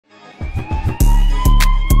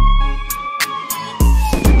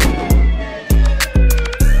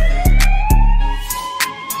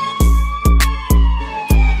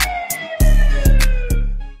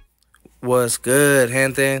What's good,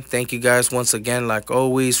 gente? Thank you guys once again, like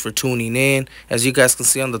always, for tuning in. As you guys can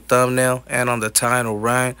see on the thumbnail and on the title,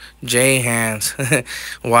 right? Jay Hands.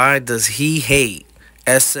 Why does he hate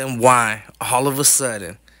SNY all of a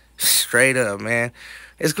sudden? Straight up, man.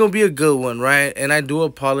 It's going to be a good one, right? And I do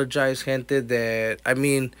apologize, gente,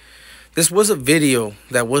 this was a video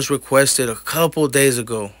that was requested a couple days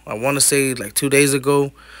ago. I want to say like 2 days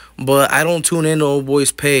ago. But I don't tune into Old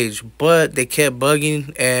Boy's page. But they kept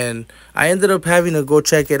bugging. And I ended up having to go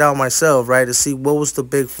check it out myself, right? To see what was the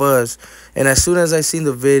big fuzz. And as soon as I seen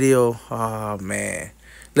the video, oh, man.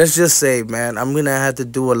 Let's just say, man, I'm going to have to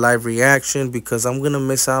do a live reaction. Because I'm going to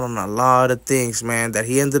miss out on a lot of things, man, that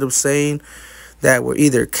he ended up saying that were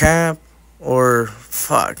either cap or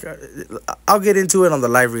fuck. I'll get into it on the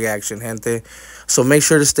live reaction, gente. So make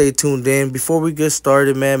sure to stay tuned in. Before we get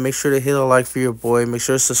started, man, make sure to hit a like for your boy. Make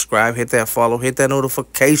sure to subscribe, hit that follow, hit that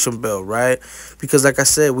notification bell, right? Because like I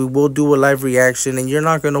said, we will do a live reaction and you're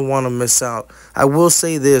not going to want to miss out. I will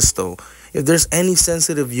say this, though. If there's any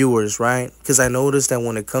sensitive viewers, right? Because I noticed that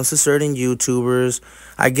when it comes to certain YouTubers,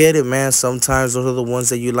 I get it, man. Sometimes those are the ones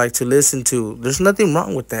that you like to listen to. There's nothing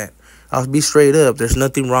wrong with that. I'll be straight up. There's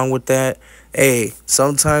nothing wrong with that. Hey,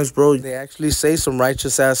 sometimes, bro, they actually say some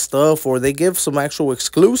righteous ass stuff or they give some actual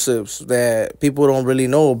exclusives that people don't really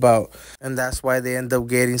know about. And that's why they end up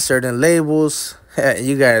getting certain labels.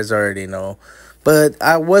 You guys already know. But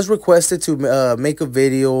I was requested to make a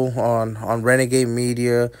video on Renegade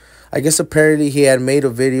Media. I guess apparently he had made a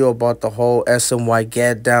video about the whole SNY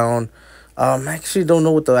get down. I actually don't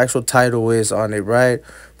know what the actual title is on it, right?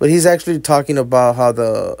 But he's actually talking about how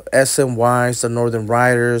the SNYs, the Northern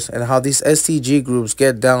Riders, and how these STG groups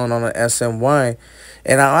get down on the SNY.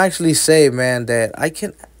 And I'll actually say, man, that I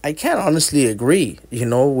can't honestly agree,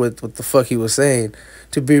 with what the fuck he was saying.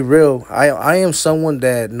 To be real, I am someone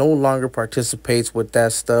that no longer participates with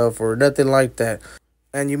that stuff or nothing like that.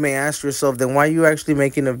 And you may ask yourself, then why are you actually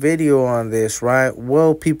making a video on this, right?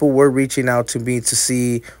 Well, people were reaching out to me to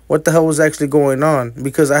see what the hell was actually going on.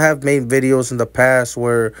 Because I have made videos in the past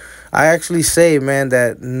where I actually say, man,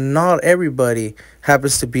 that not everybody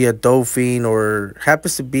happens to be a dope fiend or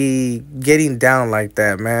happens to be getting down like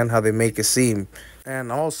that, man, how they make it seem.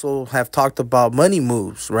 And also have talked about money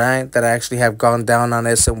moves, right, that actually have gone down on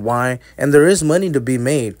SNY. And there is money to be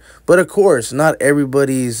made. But, of course, not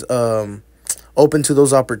everybody's open to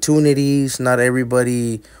those opportunities. Not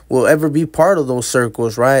everybody will ever be part of those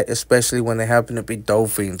circles, right? Especially when they happen to be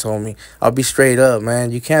dope fiends, homie. I'll be straight up,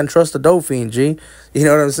 man. You can't trust a dope fiend, G. You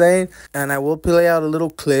know what I'm saying? And I will play out a little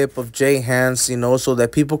clip of Jay Hans, so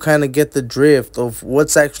that people kind of get the drift of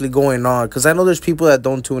what's actually going on. Because I know there's people that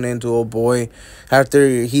don't tune into Old Boy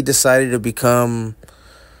after he decided to become,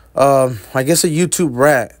 I guess, a YouTube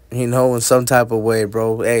rat, in some type of way,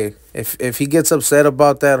 bro. Hey, if he gets upset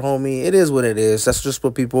about that, homie, it is what it is. That's just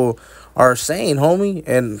what people are saying, homie.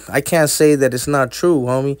 And I can't say that it's not true,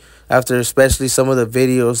 homie. After especially some of the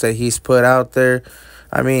videos that he's put out there,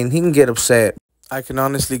 I mean, he can get upset. I can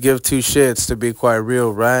honestly give two shits, to be quite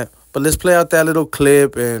real, right? But let's play out that little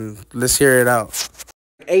clip and let's hear it out.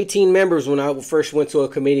 18 members when I first went to a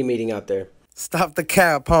committee meeting out there. Stop the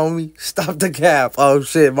cap, homie. Stop the cap. Oh,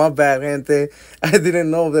 shit. My bad, gente. I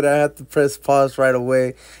didn't know that I had to press pause right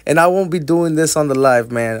away. And I won't be doing this on the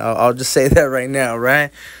live, man. I'll just say that right now,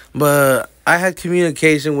 right? But I had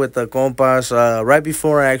communication with the compas right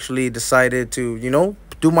before I actually decided to,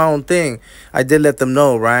 do my own thing. I did let them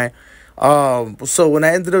know, right? So when I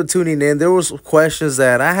ended up tuning in, there was questions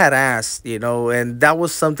that I had asked, and that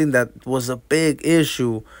was something that was a big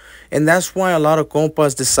issue. And that's why a lot of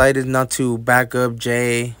compas decided not to back up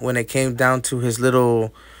Jay when it came down to his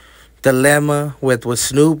little dilemma with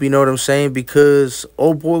Snoop, you know what I'm saying? Because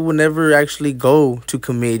Old Boy would never actually go to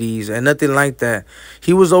committees and nothing like that.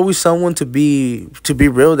 He was always someone to be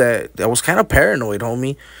real that was kind of paranoid,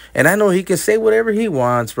 homie. And I know he can say whatever he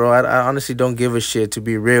wants, bro. I honestly don't give a shit, to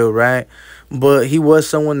be real, right? But he was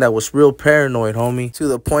someone that was real paranoid, homie. To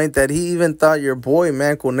the point that he even thought your boy,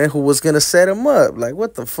 man, Conejo, was going to set him up. Like,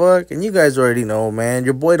 what the fuck? And you guys already know, man.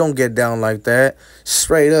 Your boy don't get down like that.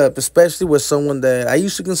 Straight up. Especially with someone that I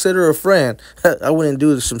used to consider a friend. I wouldn't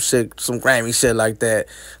do some grimy shit like that.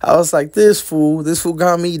 I was like, this fool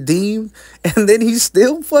got me deemed. And then he's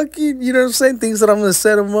still fucking, you know what I'm saying? Thinks that I'm going to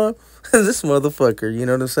set him up. This motherfucker, you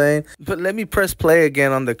know what I'm saying? But let me press play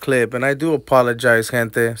again on the clip. And I do apologize,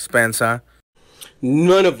 gente. Spencer.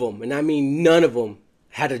 None of them, and I mean none of them,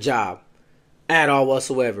 had a job at all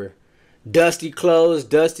whatsoever. Dusty clothes,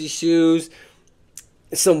 dusty shoes,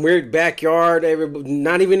 some weird backyard,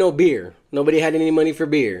 not even no beer. Nobody had any money for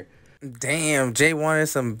beer. Damn, Jay wanted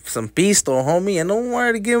some pisto, homie, and no one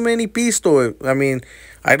wanted to give him any pisto. I mean,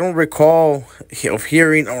 I don't recall of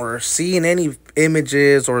hearing or seeing any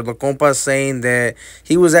images or the compa saying that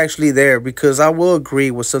he was actually there, because I will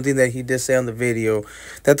agree with something that he did say on the video,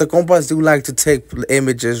 that the compas do like to take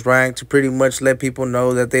images, right, to pretty much let people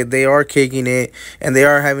know that they are kicking it and they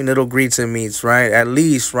are having little greets and meets, right, at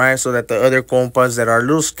least, right, so that the other compas that are a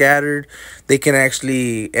little scattered, they can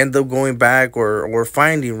actually end up going back or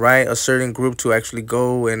finding, right, a certain group to actually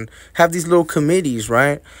go and have these little committees,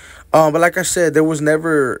 right. But like I said, there was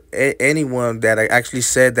never anyone that actually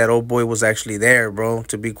said that old boy was actually there, bro,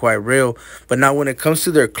 to be quite real. But now when it comes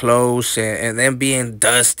to their clothes and them being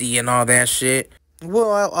dusty and all that shit,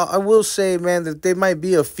 well, I will say, man, that there might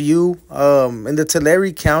be a few in the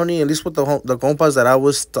Tulare County, at least with the compas that I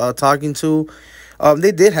was talking to.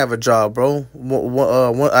 They did have a job, bro.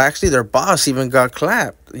 Actually, their boss even got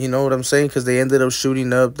clapped. You know what I'm saying? Because they ended up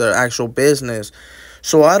shooting up the actual business.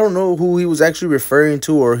 So I don't know who he was actually referring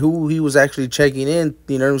to or who he was actually checking in.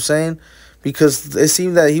 You know what I'm saying? Because it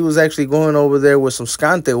seemed that he was actually going over there with some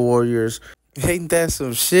Scante warriors. Ain't that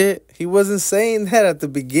some shit? He wasn't saying that at the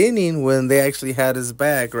beginning when they actually had his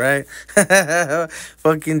back, right?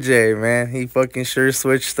 Fucking Jay, man. He fucking sure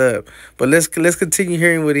switched up. But let's continue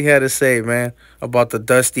hearing what he had to say, man, about the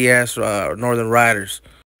dusty ass Northern Riders.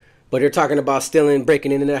 But they're talking about stealing,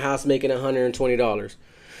 breaking into their house, making $120.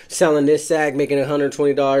 Selling this sack, making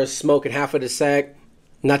 $120, smoking half of the sack,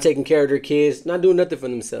 not taking care of their kids, not doing nothing for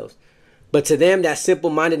themselves. But to them, that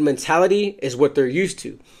simple-minded mentality is what they're used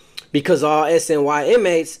to. Because all SNY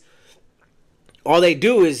inmates, all they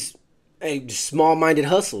do is small-minded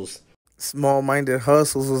hustles. Small-minded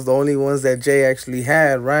hustles was the only ones that Jay actually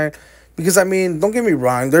had, right? Because I mean, don't get me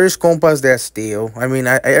wrong, there's compas that steal. I mean,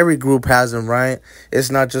 every group has them, right?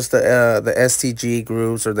 It's not just the STG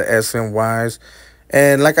groups or the SNYs.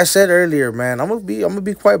 And like I said earlier, man, I'm gonna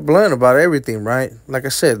be quite blunt about everything, right? Like I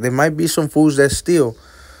said, there might be some fools that steal,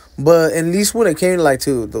 but at least when it came like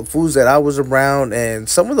to the foods that I was around and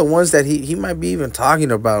some of the ones that he might be even talking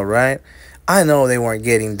about, right? I know they weren't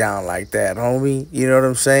getting down like that, homie. You know what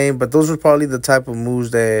I'm saying? But those were probably the type of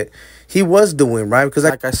moves that he was doing, right? Because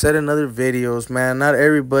like I said in other videos, man, not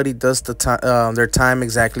everybody does their time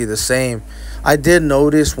exactly the same. I did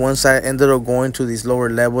notice once I ended up going to these lower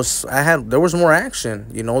levels, there was more action.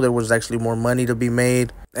 You know, there was actually more money to be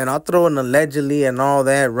made. And I'll throw in allegedly and all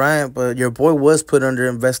that, right? But your boy was put under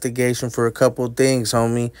investigation for a couple of things,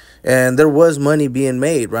 homie. And there was money being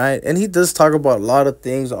made, right? And he does talk about a lot of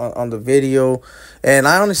things on the video. And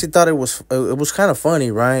I honestly thought it was kind of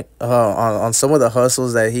funny, right? On some of the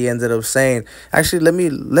hustles that he ended up saying. Actually,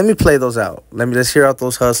 let me play those out. Let's hear out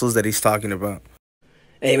those hustles that he's talking about.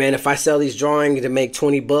 Hey man, if I sell these drawings to make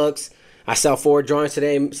 $20, I sell 4 drawings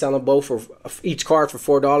today, selling both for each card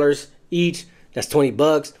for $4 each. That's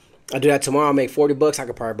 $20. I do that tomorrow, I'll make $40. I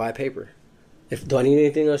could probably buy paper. Do I need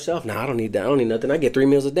anything on the shelf? No, I don't need that. I don't need nothing. I get 3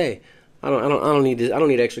 meals a day. I don't need this. I don't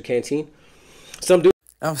need extra canteen. Some dude.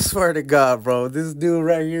 I swear to God, bro, this dude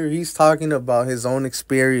right here, he's talking about his own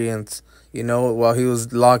experience, you know, while he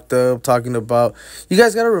was locked up, talking about, you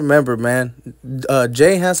guys got to remember, man,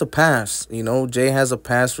 Jay has a past, you know, Jay has a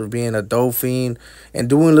past for being a dope fiend and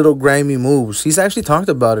doing little grimy moves. He's actually talked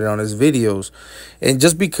about it on his videos. And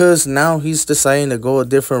just because now he's deciding to go a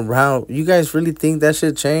different route, you guys really think that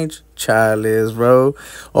should change? Child is, bro.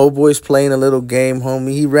 Old boy's playing a little game,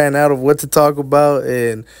 homie. He ran out of what to talk about,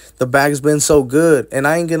 and the bag's been so good. And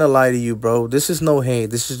I ain't gonna lie to you, bro. This is no hate.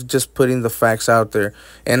 This is just putting the facts out there.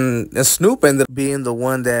 And Snoop ended up being the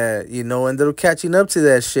one that, you know, ended up catching up to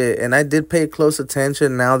that shit. And I did pay close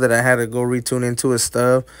attention now that I had to go retune into his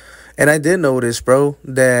stuff. And I did notice, bro,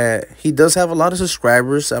 that he does have a lot of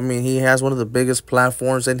subscribers. I mean, he has one of the biggest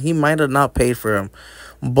platforms, and he might have not paid for him.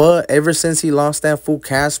 But ever since he lost that fool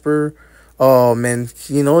Casper, and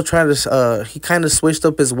you know, he kind of switched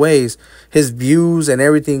up his ways, his views and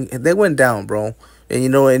everything. They went down, bro. And you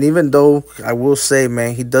know, and even though I will say,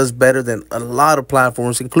 man, he does better than a lot of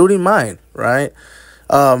platforms, including mine, right?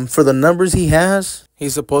 For the numbers he has,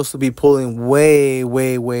 he's supposed to be pulling way,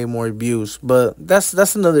 way, way more views. But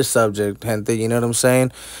that's another subject, gente. You know what I'm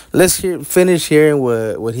saying? Finish hearing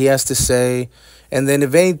what he has to say. And then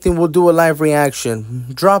if anything, we'll do a live reaction.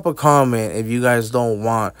 Drop a comment if you guys don't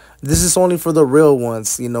want. This is only for the real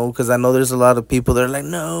ones, you know, because I know there's a lot of people that are like,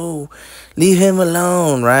 no, leave him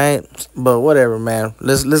alone, right? But whatever, man.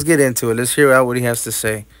 Let's get into it. Let's hear out what he has to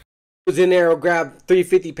say. Was in there, will grab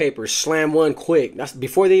 350 papers, slam one quick. That's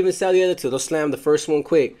before they even sell the other two. They'll slam the first one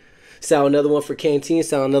quick, sell another one for canteen,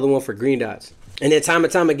 sell another one for green dots. And then time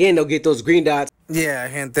and time again, they'll get those green dots Yeah,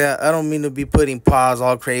 gente, I don't mean to be putting pause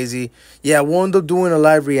all crazy. Yeah, we'll end up doing a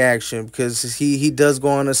live reaction because he does go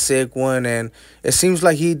on a sick one, and it seems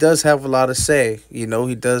like he does have a lot to say. You know,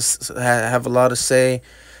 he does have a lot to say.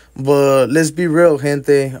 But let's be real,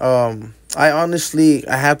 gente. I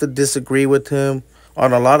have to disagree with him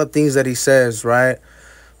on a lot of things that he says, right?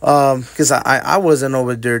 Because I wasn't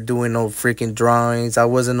over there doing no freaking drawings. I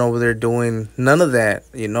wasn't over there doing none of that,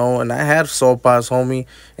 you know. And I had sopas, homie,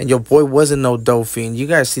 and your boy wasn't no dolphin. You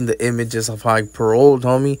guys seen the images of how I paroled,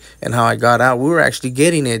 homie, and how I got out. We were actually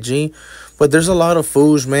getting it, G. But there's a lot of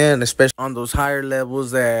fools, man, especially on those higher levels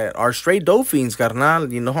that are straight dolphins,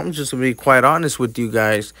 carnal. You know, I'm just gonna be quite honest with you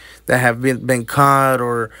guys that have been caught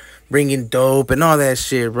or bringing dope and all that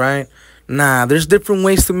shit, right? Nah, there's different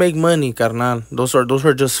ways to make money, carnal. Those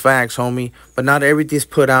are just facts, homie. But not everything's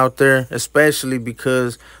put out there, especially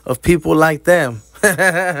because of people like them.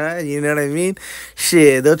 You know what I mean?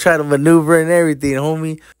 Shit, they'll try to maneuver and everything,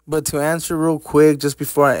 homie. But to answer real quick, just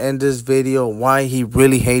before I end this video, why he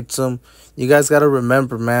really hates them, you guys gotta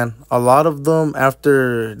remember, man. A lot of them,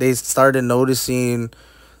 after they started noticing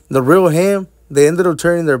the real him, they ended up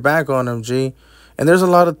turning their back on him, G. And there's a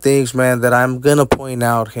lot of things, man, that I'm gonna point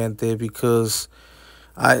out, gente, because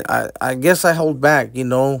I guess I hold back, you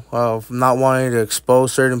know, of not wanting to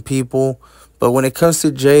expose certain people. But when it comes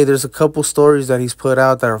to Jay, there's a couple stories that he's put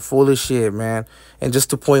out that are full of shit, man. And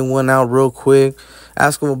just to point one out real quick,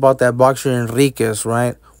 ask him about that boxer Enriquez,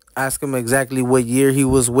 right? Ask him exactly what year he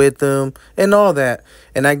was with them and all that.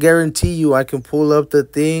 And I guarantee you I can pull up the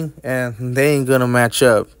thing and they ain't gonna match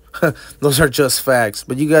up. Those are just facts.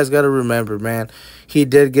 But you guys got to remember, man, he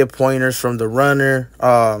did get pointers from the runner.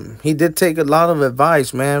 He did take a lot of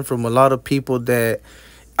advice, man, from a lot of people that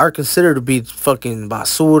are considered to be fucking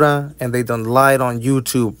basura, and they done lied on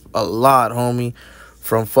YouTube a lot, homie.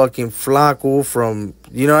 From fucking Flaco, from,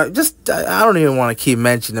 you know, just, I don't even want to keep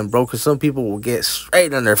mentioning them, bro, because some people will get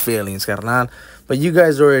straight on their feelings, carnal. But you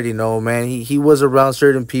guys already know, man, he was around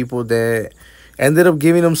certain people that ended up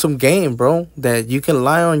giving him some game, bro, that you can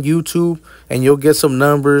lie on YouTube and you'll get some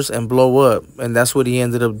numbers and blow up. And that's what he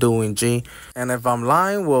ended up doing, G. And if I'm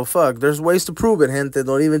lying, well, fuck, there's ways to prove it, gente.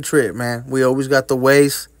 Don't even trip, man. We always got the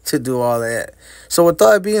ways to do all that. So with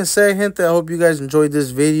that being said, gente, I hope you guys enjoyed this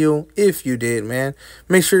video. If you did, man,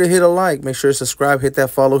 make sure to hit a like, make sure to subscribe, hit that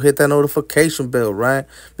follow, hit that notification bell, right?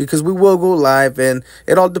 Because we will go live, and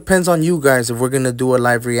it all depends on you guys if we're gonna do a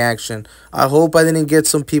live reaction. I hope I didn't get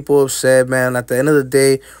some people upset, man. At the end of the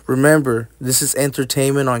day, remember, this is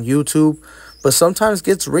entertainment on YouTube, but sometimes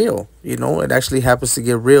gets real, you know. It actually happens to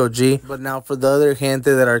get real, G. But now for the other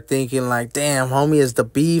gente that are thinking like, damn, homie, is the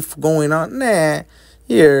beef going on? Nah,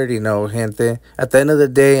 you already know, gente. At the end of the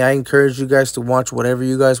day, I encourage you guys to watch whatever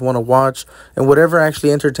you guys want to watch and whatever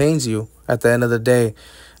actually entertains you at the end of the day.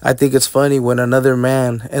 I think it's funny when another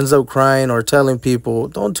man ends up crying or telling people,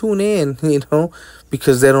 don't tune in, you know,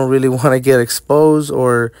 because they don't really want to get exposed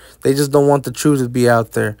or they just don't want the truth to be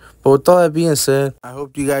out there. But with all that being said, I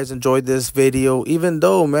hope you guys enjoyed this video, even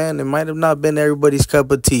though, man, it might have not been everybody's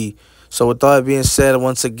cup of tea. So with all that being said,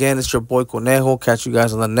 once again, it's your boy Conejo. Catch you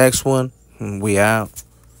guys on the next one. We out.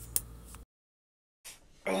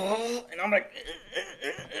 And I'm like,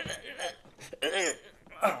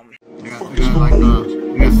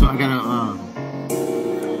 I gotta